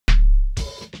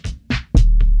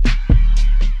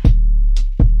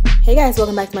Hey guys,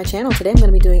 welcome back to my channel. Today I'm going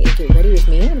to be doing a get ready with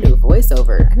me. I'm going to do a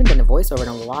voiceover. I haven't done a voiceover in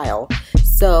a while.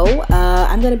 So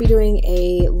I'm going to be doing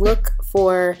a look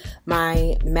for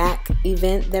my MAC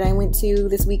event that I went to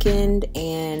this weekend,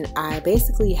 and I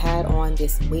basically had on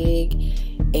this wig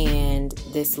and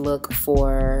this look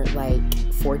for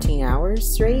like 14 hours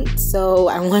straight. So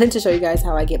I wanted to show you guys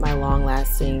how I get my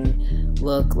long-lasting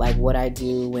look, like what I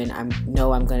do when I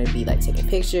know I'm going to be like taking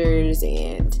pictures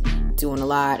and doing a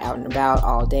lot out and about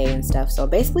all day and stuff. So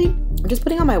basically I'm just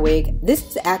putting on my wig. This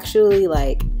is actually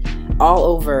like all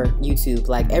over YouTube.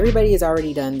 Like everybody has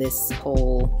already done this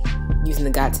whole using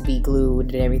the got to be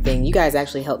glued and everything. You guys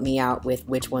actually helped me out with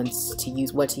which ones to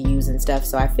use, what to use and stuff.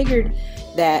 So I figured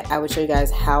that I would show you guys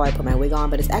how I put my wig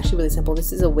on, but it's actually really simple.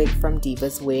 This is a wig from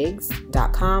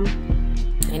DIVASWIGS.com.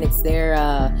 and it's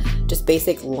their just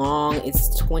basic long.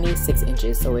 It's 26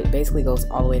 inches, so it basically goes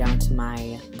all the way down to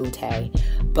my bootay.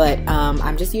 But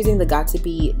I'm just using the got to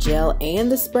be gel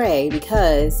and the spray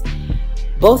because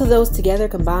both of those together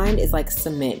combined is like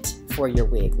cement for your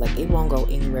wig. Like it won't go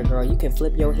anywhere, girl. You can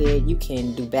flip your head, you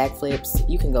can do backflips,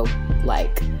 you can go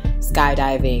like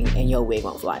skydiving and your wig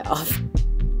won't fly off.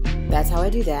 That's how I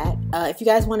do that. If you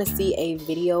guys want to see a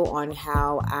video on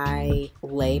how I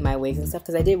lay my wigs and stuff,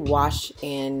 because I did wash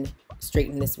and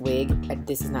straighten this wig.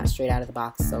 This is not straight out of the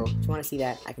box, so if you want to see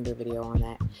that, I can do a video on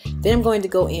that. Then I'm going to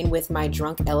go in with my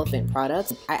Drunk Elephant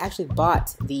products. I actually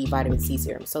bought the vitamin C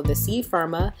serum. So the C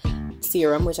Pharma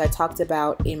serum, which I talked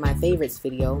about in my favorites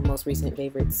video, most recent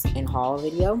favorites and haul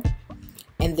video.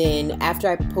 And then after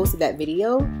I posted that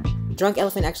video, Drunk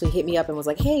Elephant actually hit me up and was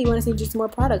like, hey, you want to send you some more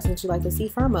products since you like the C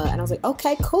Pharma? And I was like,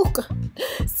 okay, cool.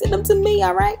 Send them to me,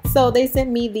 all right? So they sent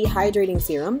me the hydrating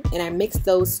serum, and I mixed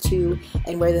those two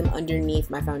and wear them underneath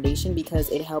my foundation because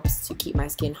it helps to keep my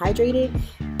skin hydrated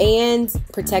and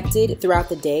protected throughout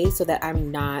the day so that I'm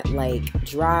not like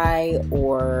dry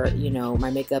or, you know,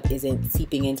 my makeup isn't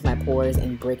seeping into my pores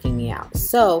and breaking me out.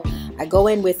 So I go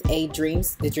in with the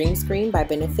Dream Screen by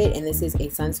Benefit, and this is a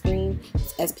sunscreen.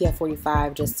 It's SPF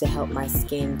 45 just to help my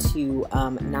skin to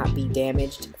not be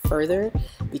damaged further,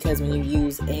 because when you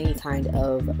use any kind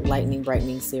of lightening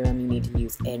brightening serum, you need to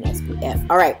use an SPF.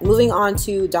 All right, moving on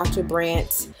to Dr.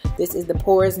 Brandt. This is the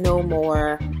Pores No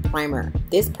More primer.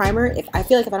 This primer, I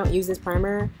feel like if I don't use this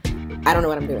primer, I don't know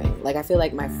what I'm doing. Like I feel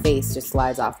like my face just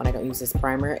slides off when I don't use this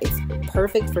primer. It's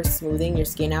perfect for smoothing your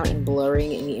skin out and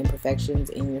blurring any imperfections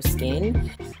in your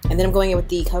skin. And then I'm going in with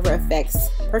the Cover FX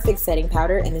Perfect Setting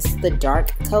Powder, and this is the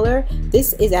dark color.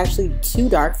 This is actually too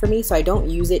dark for me, so I don't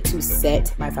use it to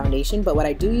set my foundation, but what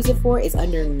I do use it for is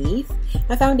underneath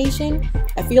my foundation.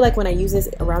 I feel like when I use this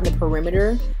around the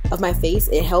perimeter of my face,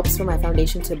 it helps for my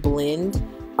foundation to blend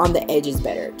on the edges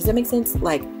better. Does that make sense?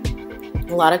 Like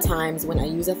a lot of times when I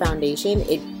use a foundation,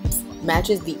 it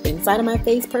matches the inside of my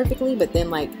face perfectly, but then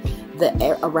like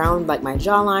around like my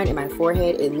jawline and my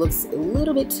forehead, it looks a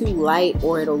little bit too light,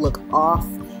 or it'll look off.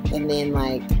 And then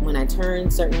like when I turn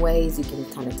certain ways, you can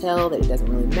kind of tell that it doesn't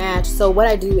really match. So what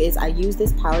I do is I use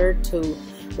this powder to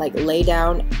like lay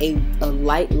down a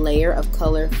light layer of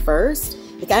color first.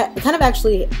 It kind of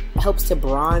actually helps to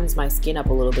bronze my skin up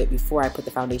a little bit before I put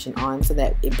the foundation on so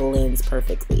that it blends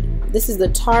perfectly. This is the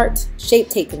Tarte Shape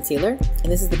Tape Concealer,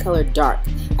 and this is the color Dark.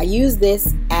 I use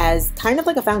this as kind of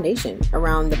like a foundation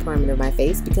around the perimeter of my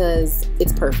face because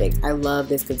it's perfect. I love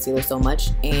this concealer so much,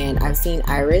 and I've seen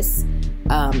Iris.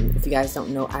 If you guys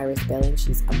don't know Iris Belling,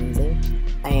 she's amazing,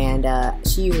 and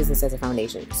she uses this as a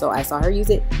foundation. So I saw her use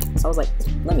it, so I was like,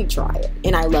 let me try it,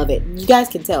 and I love it. You guys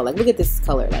can tell, like, look at this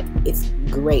color, like it's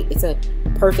great. It's a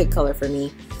perfect color for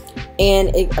me,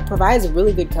 and it provides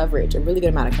really good coverage, a really good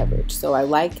amount of coverage. So I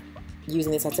like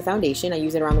using this as a foundation. I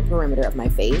use it around the perimeter of my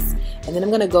face, and then I'm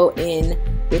gonna go in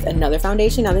with another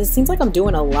foundation. Now this seems like I'm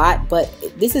doing a lot, but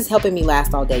this is helping me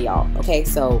last all day, y'all. Okay,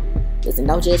 so listen,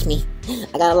 don't judge me.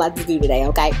 I got a lot to do today,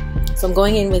 okay? So I'm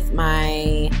going in with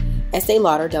my Estee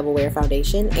Lauder Double Wear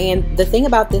Foundation, and the thing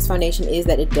about this foundation is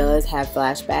that it does have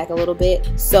flashback a little bit.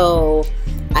 So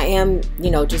I am,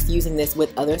 you know, just using this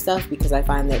with other stuff because I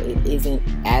find that it isn't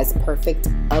as perfect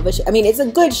of a shade. I mean, it's a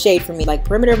good shade for me, like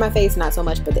perimeter of my face, not so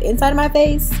much, but the inside of my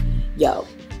face, yo.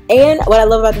 And what I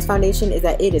love about this foundation is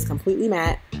that it is completely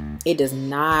matte. It does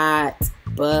not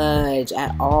budge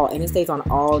at all, and it stays on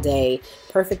all day.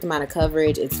 Perfect amount of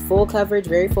coverage. It's full coverage,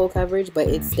 very full coverage, but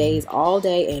it stays all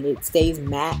day and it stays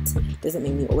matte. Doesn't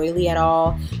make me oily at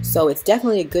all. So it's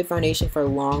definitely a good foundation for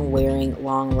long wearing,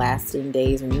 long lasting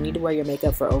days when you need to wear your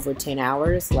makeup for over 10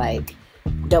 hours. Like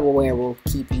Double Wear will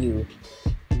keep you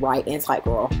right and tight,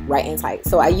 girl, right and tight.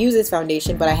 So I use this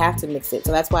foundation, but I have to mix it.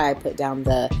 So that's why I put down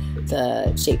the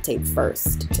Shape Tape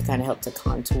first to kind of help to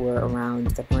contour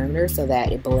around the perimeter so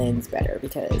that it blends better,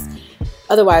 because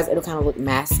otherwise it'll kind of look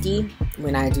masky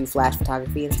when I do flash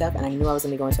photography and stuff. And I knew I was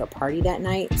going to be going to a party that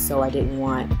night, so I didn't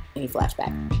want any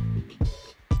flashback.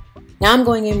 Now I'm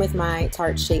going in with my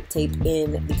Tarte Shape Tape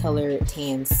in the color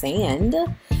Tan Sand,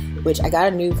 which I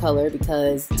got a new color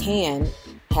because tan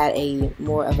had a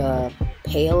more of a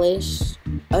palish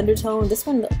undertone. This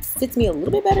one fits me a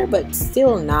little bit better, but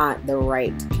still not the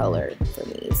right color for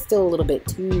me. It's still a little bit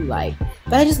too light.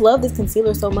 But I just love this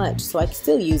concealer so much, so I can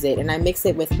still use it. And I mix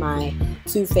it with my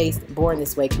Too Faced Born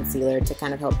This Way concealer to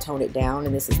kind of help tone it down.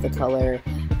 And this is the color,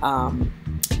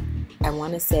 I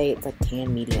want to say it's like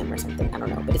tan medium or something. I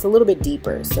don't know, but it's a little bit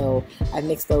deeper. So I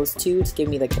mixed those two to give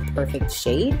me like the perfect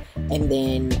shade. And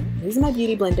then using my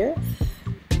beauty blender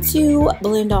to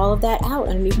blend all of that out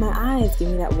underneath my eyes, give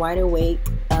me that wide awake,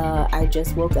 I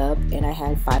just woke up and I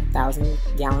had 5,000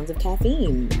 gallons of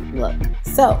caffeine look.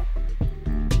 So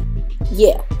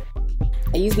yeah,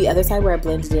 I used the other side where I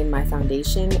blended in my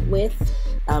foundation with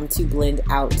to blend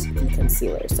out the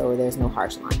concealer so there's no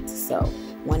harsh lines. So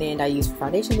one end I use for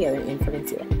foundation, the other end for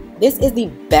concealer. This is the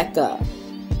Becca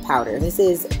powder. This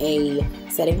is a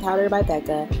setting powder by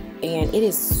Becca, and it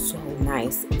is so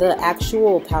nice. The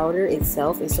actual powder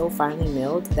itself is so finely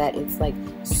milled that it's like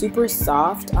super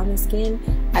soft on the skin.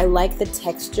 I like the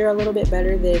texture a little bit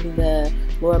better than the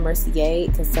Laura Mercier,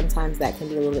 because sometimes that can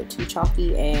be a little bit too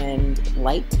chalky and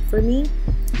light for me.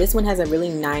 This one has a really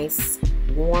nice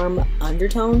warm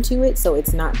undertone to it, so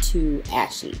it's not too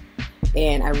ashy.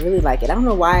 And I really like it. I don't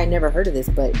know why I never heard of this,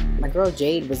 but my girl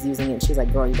Jade was using it. She's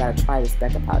like, girl, you gotta try this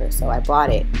Becca powder. So I bought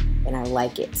it and I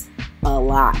like it a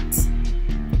lot.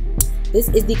 This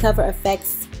is the Cover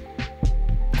FX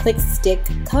Click Stick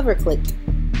Cover Click.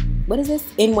 What is this?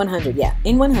 N100, yeah,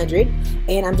 N100.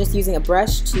 And I'm just using a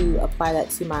brush to apply that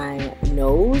to my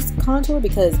nose contour,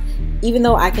 because even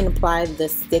though I can apply the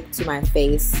stick to my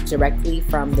face directly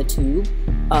from the tube,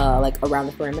 like around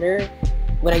the perimeter,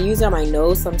 when I use it on my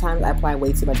nose, sometimes I apply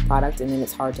way too much product and then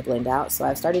it's hard to blend out. So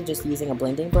I've started just using a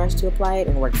blending brush to apply it,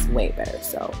 and it works way better.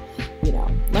 So, you know,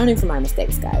 learning from my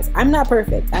mistakes, guys. I'm not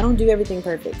perfect. I don't do everything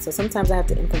perfect. So sometimes I have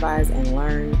to improvise and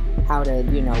learn how to,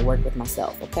 you know, work with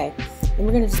myself, okay? And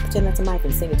we're going to just pretend that's a mic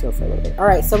and sing it to it for a little bit. All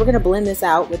right, so we're going to blend this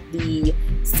out with the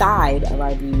side of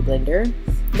our beauty blender.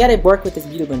 You got to work with this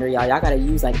beauty blender, y'all. Y'all got to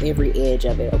use like every edge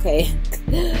of it, okay?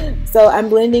 So I'm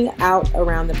blending out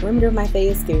around the perimeter of my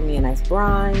face, giving me a nice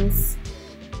bronze.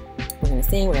 We're going to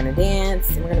sing, we're going to dance,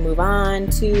 and we're going to move on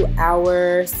to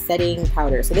our setting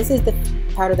powder. So this is the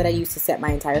powder that I use to set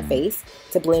my entire face,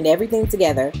 to blend everything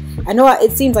together. I know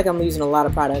it seems like I'm using a lot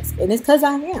of products, and it's because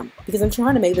I am, because I'm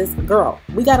trying to make this, girl,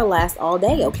 we got to last all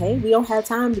day, okay? We don't have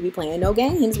time to be playing no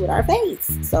games with our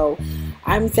face. So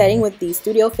I'm setting with the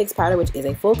Studio Fix powder, which is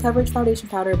a full coverage foundation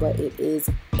powder, but it is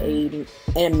an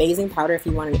amazing powder if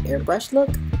you want an airbrush look.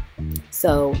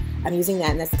 So I'm using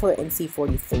that, and that's the color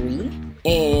NC43,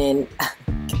 and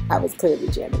I was clearly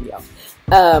jamming, y'all.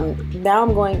 Now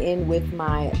I'm going in with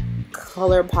my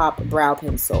ColourPop brow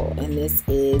pencil, and this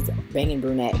is Bangin'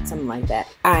 Brunette, something like that.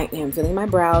 I am filling my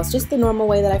brows just the normal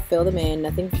way that I fill them in,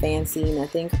 nothing fancy,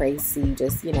 nothing crazy,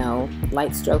 just, you know,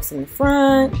 light strokes in the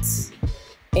front,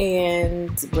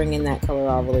 and bringing that color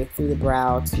all the way through the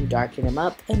brow to darken them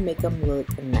up and make them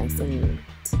look nice and neat.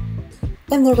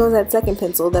 And there goes that second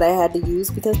pencil that I had to use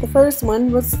because the first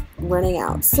one was running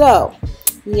out. So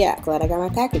yeah, glad I got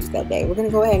my package that day. We're gonna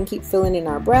go ahead and keep filling in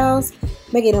our brows,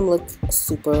 making them look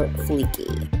super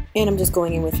fleeky. And I'm just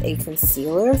going in with a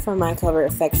concealer from my Cover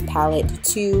FX palette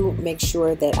to make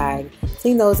sure that I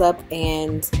clean those up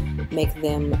and make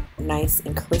them nice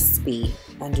and crispy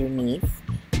underneath.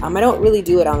 I don't really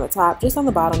do it on the top, just on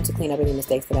the bottom to clean up any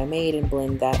mistakes that I made and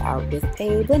blend that out with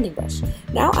a blending brush.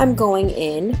 Now I'm going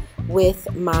in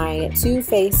with my Too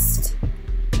Faced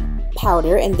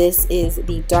powder, and this is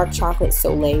the Dark Chocolate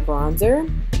Soleil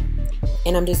bronzer.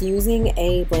 And I'm just using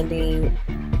a blending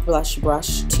blush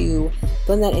brush to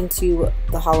blend that into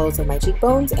the hollows of my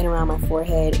cheekbones and around my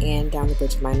forehead and down the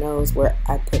bridge of my nose where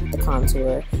I put the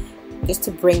contour, just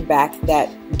to bring back that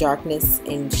darkness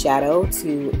and shadow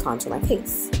to contour my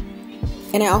face.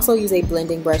 And I also use a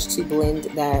blending brush to blend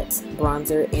that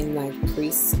bronzer in the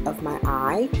crease of my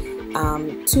eye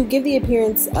to give the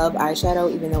appearance of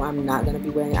eyeshadow, even though I'm not going to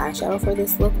be wearing eyeshadow for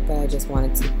this look, but I just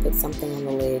wanted to put something on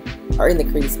the lid, or in the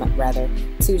crease rather,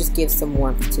 to just give some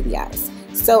warmth to the eyes.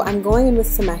 So I'm going in with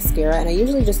some mascara, and I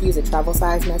usually just use a travel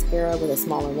size mascara with a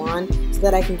smaller wand so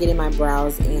that I can get in my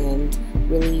brows and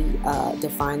really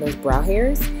define those brow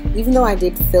hairs. Even though I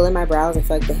did fill in my brows, I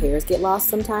feel like the hairs get lost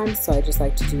sometimes, so I just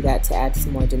like to do that to add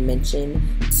some more dimension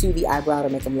to the eyebrow to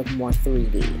make them look more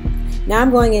 3D. Now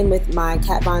I'm going in with my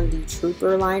Kat Von D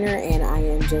Trooper liner, and I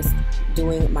am just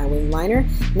doing my wing liner.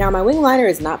 Now my wing liner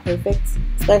is not perfect,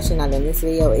 especially not in this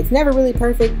video. It's never really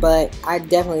perfect, but I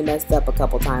definitely messed up a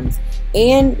couple times.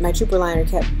 And my Trooper liner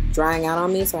kept drying out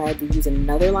on me, so I had to use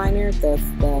another liner, the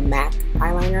MAC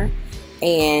eyeliner.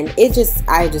 And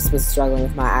I just was struggling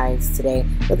with my eyes today.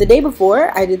 But the day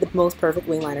before, I did the most perfect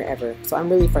wing liner ever. So I'm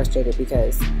really frustrated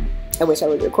because I wish I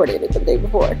would have recorded it the day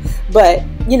before. But,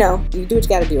 you know, you do what you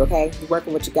gotta do, okay? You work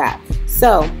with what you got.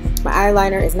 So, my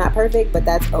eyeliner is not perfect, but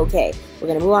that's okay. We're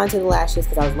gonna move on to the lashes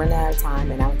because I was running out of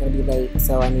time and I was gonna be late.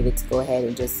 So I needed to go ahead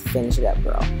and just finish it up,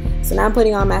 girl. So now I'm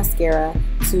putting on mascara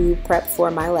to prep for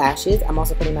my lashes. I'm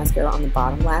also putting mascara on the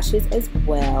bottom lashes as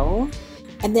well.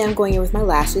 And then I'm going in with my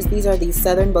lashes. These are the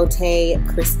Southern Beauté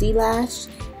Christie Lash.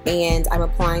 And I'm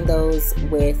applying those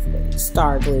with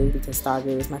Star Glue because Star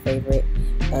Glue is my favorite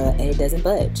and it doesn't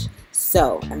budge.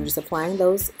 So I'm just applying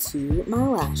those to my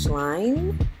lash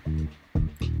line.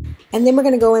 And then we're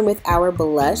going to go in with our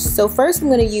blush. So first I'm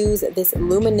going to use this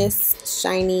luminous,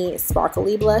 shiny,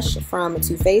 sparkly blush from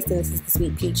Too Faced. And this is the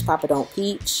Sweet Peach Papa Don't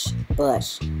Peach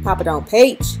blush. Papa Don't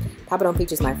Peach. Papa Don't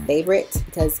Peach is my favorite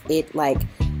because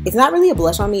it's not really a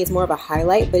blush on me. It's more of a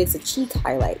highlight, but it's a cheek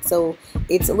highlight. So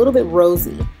it's a little bit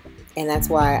rosy. And that's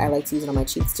why I like to use it on my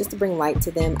cheeks, just to bring light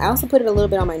to them. I also put it a little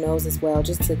bit on my nose as well,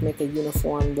 just to make a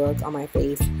uniform look on my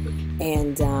face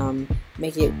and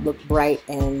make it look bright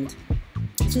and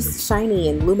just shiny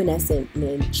and luminescent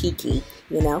and cheeky,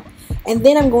 you know. And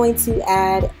then I'm going to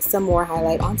add some more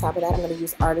highlight on top of that. I'm going to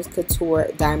use Artist Couture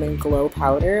Diamond Glow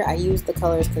Powder. I use the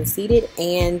colors Conceited,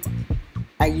 and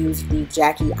I used the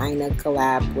Jackie Aina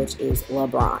collab, which is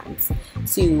LeBron's,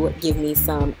 to give me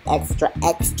some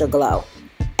extra glow.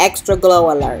 Extra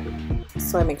glow alert.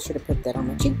 So I make sure to put that on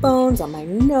my cheekbones, on my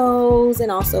nose,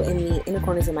 and also in the inner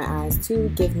corners of my eyes to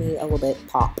give me a little bit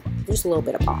pop. Just a little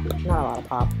bit of pop. Not a lot of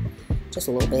pop. Just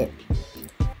a little bit.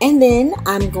 And then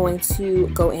I'm going to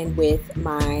go in with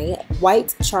my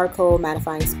white charcoal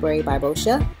mattifying spray by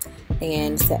Boscia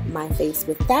and set my face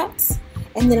with that.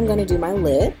 And then I'm going to do my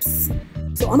lips.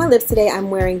 So on my lips today, I'm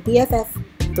wearing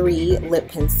BFF3 lip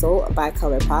pencil by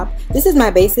ColourPop. This is my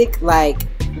basic,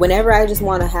 whenever I just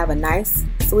want to have a nice,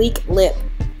 sleek lip,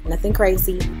 nothing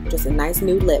crazy, just a nice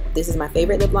nude lip. This is my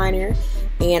favorite lip liner.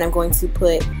 And I'm going to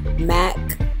put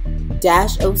MAC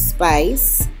Dash of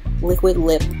Spice liquid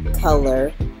lip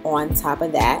color on top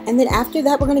of that. And then after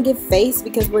that, we're going to give face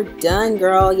because we're done,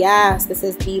 girl. Yes, this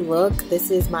is the look.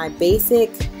 This is my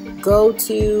basic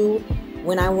go-to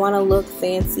when I want to look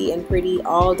fancy and pretty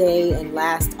all day and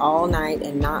last all night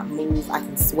and not move. I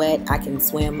can sweat, I can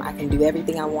swim, I can do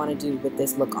everything I want to do with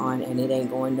this look on, and it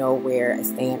ain't going nowhere. I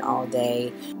stand all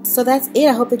day. So that's it.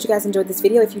 I hope that you guys enjoyed this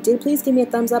video. If you did, please give me a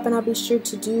thumbs up and I'll be sure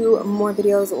to do more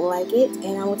videos like it.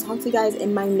 And I will talk to you guys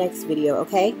in my next video,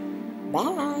 okay?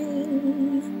 Bye!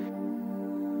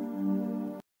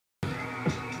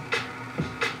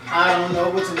 I don't know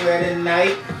what to wear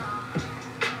tonight.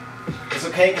 It's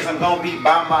okay because I'm going to be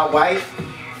by my wife.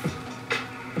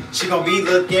 She going to be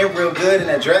looking real good in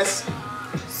that dress.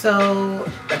 So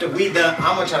after we done,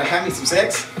 I'm going to try to have me some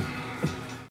sex.